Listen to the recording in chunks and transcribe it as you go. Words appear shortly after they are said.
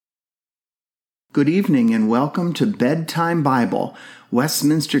Good evening and welcome to Bedtime Bible,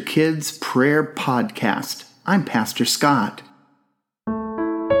 Westminster Kids Prayer Podcast. I'm Pastor Scott.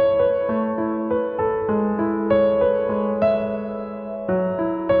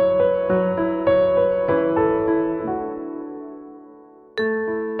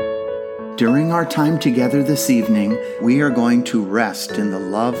 During our time together this evening, we are going to rest in the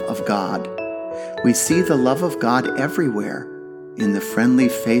love of God. We see the love of God everywhere, in the friendly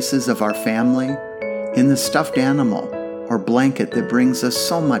faces of our family, in the stuffed animal or blanket that brings us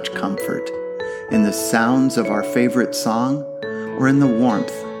so much comfort, in the sounds of our favorite song, or in the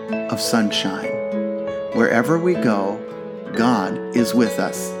warmth of sunshine. Wherever we go, God is with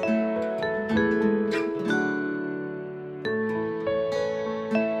us.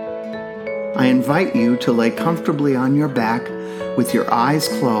 I invite you to lay comfortably on your back with your eyes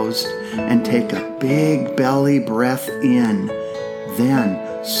closed and take a big belly breath in.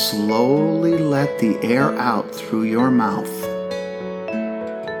 Then slowly let the air out through your mouth.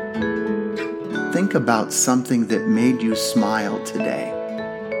 Think about something that made you smile today.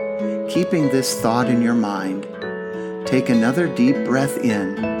 Keeping this thought in your mind, take another deep breath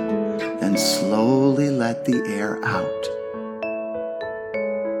in, then slowly let the air out.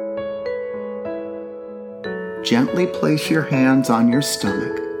 Gently place your hands on your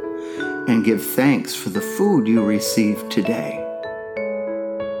stomach and give thanks for the food you received today.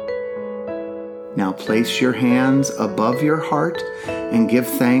 Now place your hands above your heart and give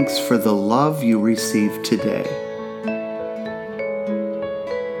thanks for the love you received today.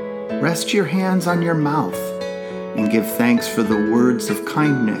 Rest your hands on your mouth and give thanks for the words of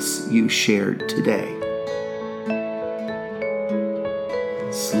kindness you shared today.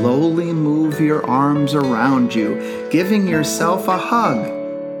 Slowly move your arms around you, giving yourself a hug,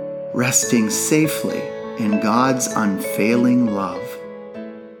 resting safely in God's unfailing love.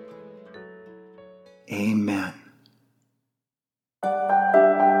 Amen.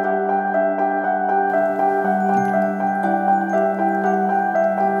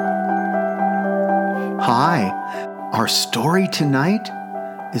 Hi, our story tonight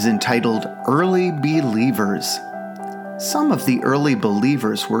is entitled Early Believers. Some of the early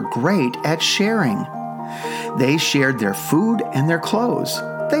believers were great at sharing. They shared their food and their clothes.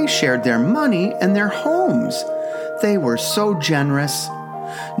 They shared their money and their homes. They were so generous.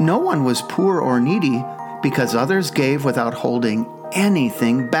 No one was poor or needy because others gave without holding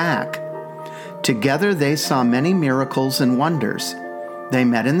anything back. Together they saw many miracles and wonders. They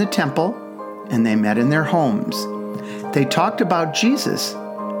met in the temple and they met in their homes. They talked about Jesus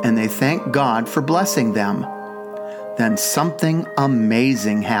and they thanked God for blessing them. Then something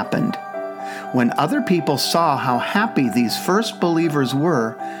amazing happened. When other people saw how happy these first believers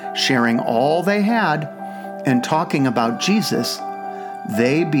were, sharing all they had and talking about Jesus,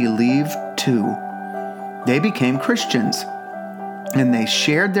 they believed too. They became Christians, and they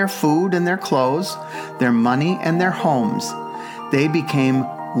shared their food and their clothes, their money and their homes. They became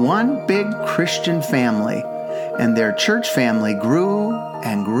one big Christian family, and their church family grew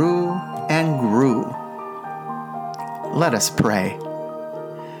and grew and grew. Let us pray.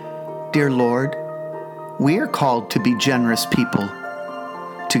 Dear Lord, we are called to be generous people,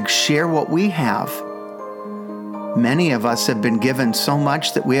 to share what we have. Many of us have been given so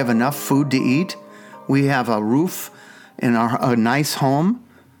much that we have enough food to eat. We have a roof in a nice home.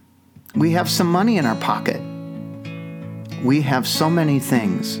 We have some money in our pocket. We have so many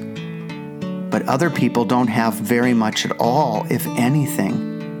things. But other people don't have very much at all, if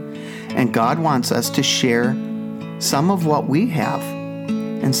anything. And God wants us to share some of what we have.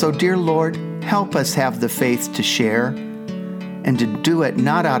 And so, dear Lord, help us have the faith to share and to do it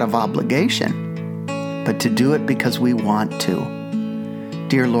not out of obligation, but to do it because we want to.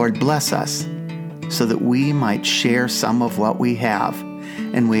 Dear Lord, bless us so that we might share some of what we have.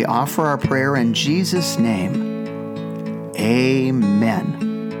 And we offer our prayer in Jesus' name. Amen.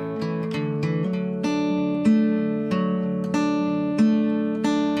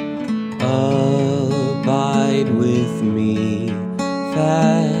 Abide with me,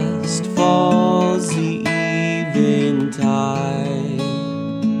 fast falls the eventide.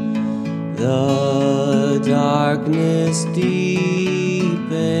 The darkness deepens,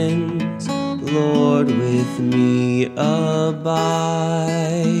 Lord, with me abide.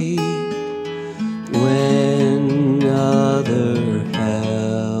 When other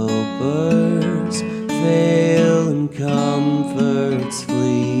helpers fail and comforts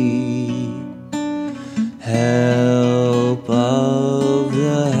flee, help of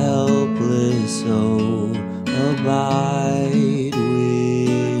the helpless, oh, abide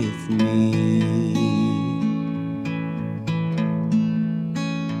with me.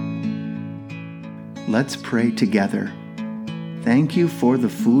 let's pray together. Thank you for the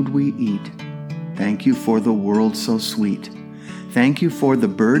food we eat. Thank you for the world so sweet. Thank you for the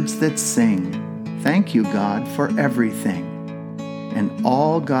birds that sing. Thank you, God, for everything. And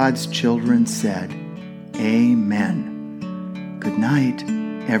all God's children said, Amen. Good night,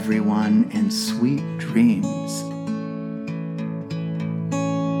 everyone, and sweet dreams.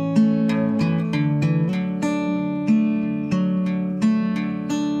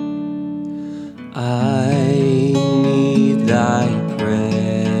 I need thy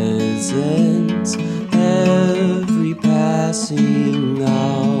presence every passing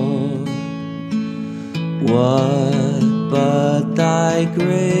hour. What but thy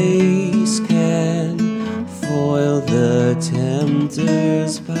grace can foil the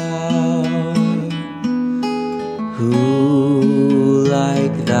tempter's power? Who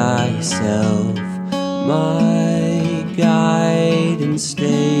like thyself my guide and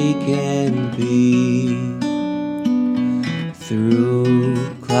stay can be? Through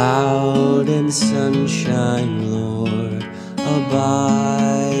cloud and sunshine, Lord,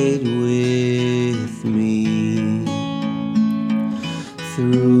 abide with me.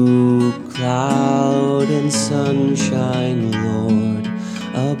 Through cloud and sunshine, Lord,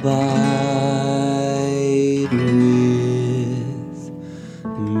 abide with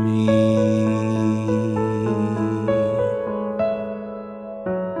me.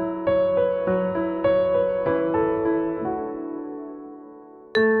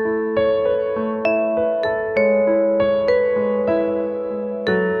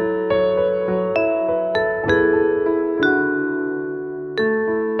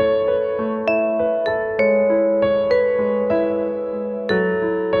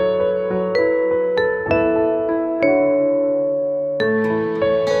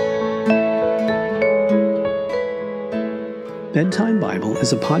 Bedtime Bible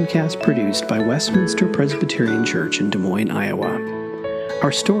is a podcast produced by Westminster Presbyterian Church in Des Moines, Iowa.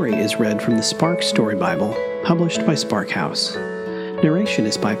 Our story is read from the Spark Story Bible, published by Spark House. Narration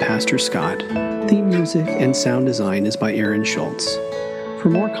is by Pastor Scott. Theme music and sound design is by Aaron Schultz. For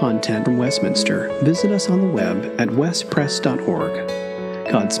more content from Westminster, visit us on the web at westpress.org.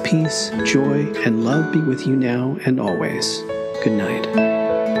 God's peace, joy, and love be with you now and always. Good night.